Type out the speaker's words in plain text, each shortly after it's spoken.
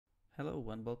Hello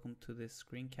and welcome to this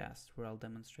screencast where I'll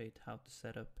demonstrate how to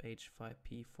set up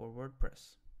H5P for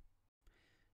WordPress.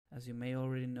 As you may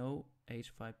already know,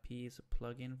 H5P is a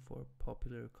plugin for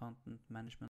popular content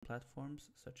management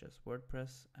platforms such as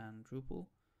WordPress and Drupal,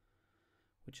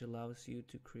 which allows you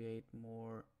to create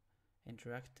more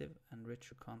interactive and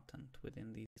richer content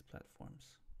within these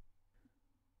platforms.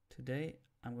 Today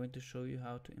I'm going to show you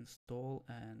how to install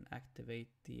and activate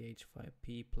the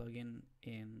H5P plugin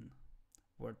in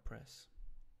WordPress.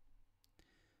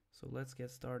 So let's get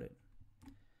started.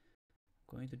 I'm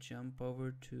going to jump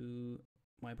over to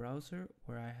my browser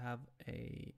where I have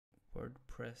a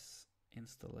WordPress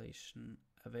installation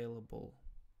available.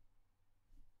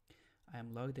 I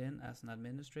am logged in as an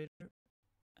administrator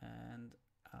and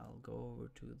I'll go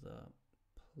over to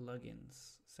the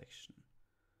plugins section.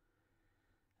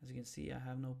 As you can see, I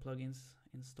have no plugins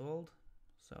installed,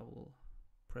 so I will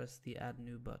press the add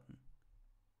new button.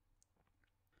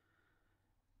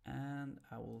 And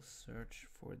I will search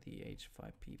for the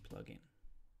H5P plugin.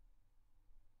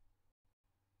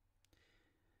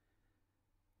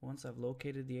 Once I've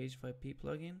located the H5P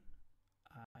plugin,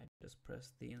 I just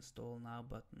press the install now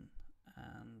button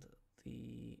and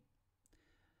the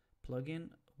plugin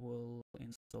will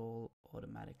install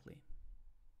automatically.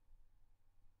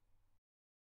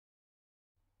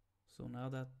 So now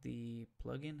that the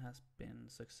plugin has been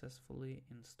successfully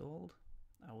installed,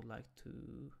 I would like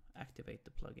to activate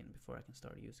the plugin before I can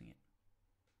start using it.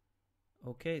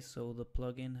 Okay, so the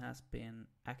plugin has been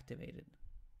activated.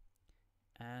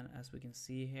 And as we can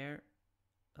see here,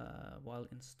 while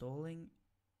installing,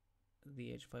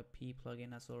 the H5P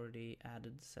plugin has already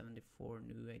added 74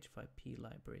 new H5P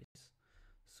libraries.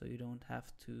 So you don't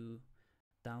have to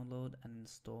download and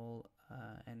install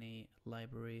any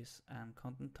libraries and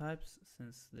content types,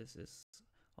 since this is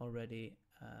already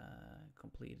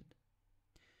completed.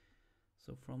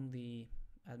 So from the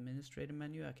administrator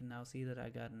menu, I can now see that I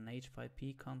got an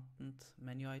H5P content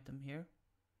menu item here.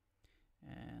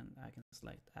 And I can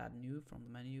select add new from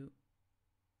the menu.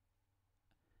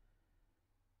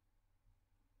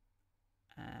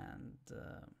 And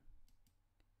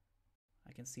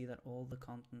I can see that all the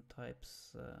content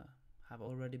types have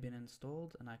already been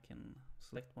installed, and I can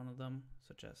select one of them,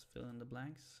 such as fill in the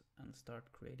blanks, and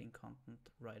start creating content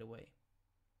right away.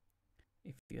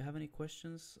 If you have any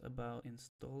questions about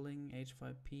installing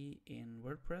H5P in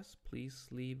WordPress, please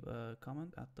leave a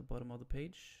comment at the bottom of the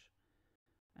page.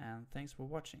 And thanks for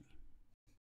watching.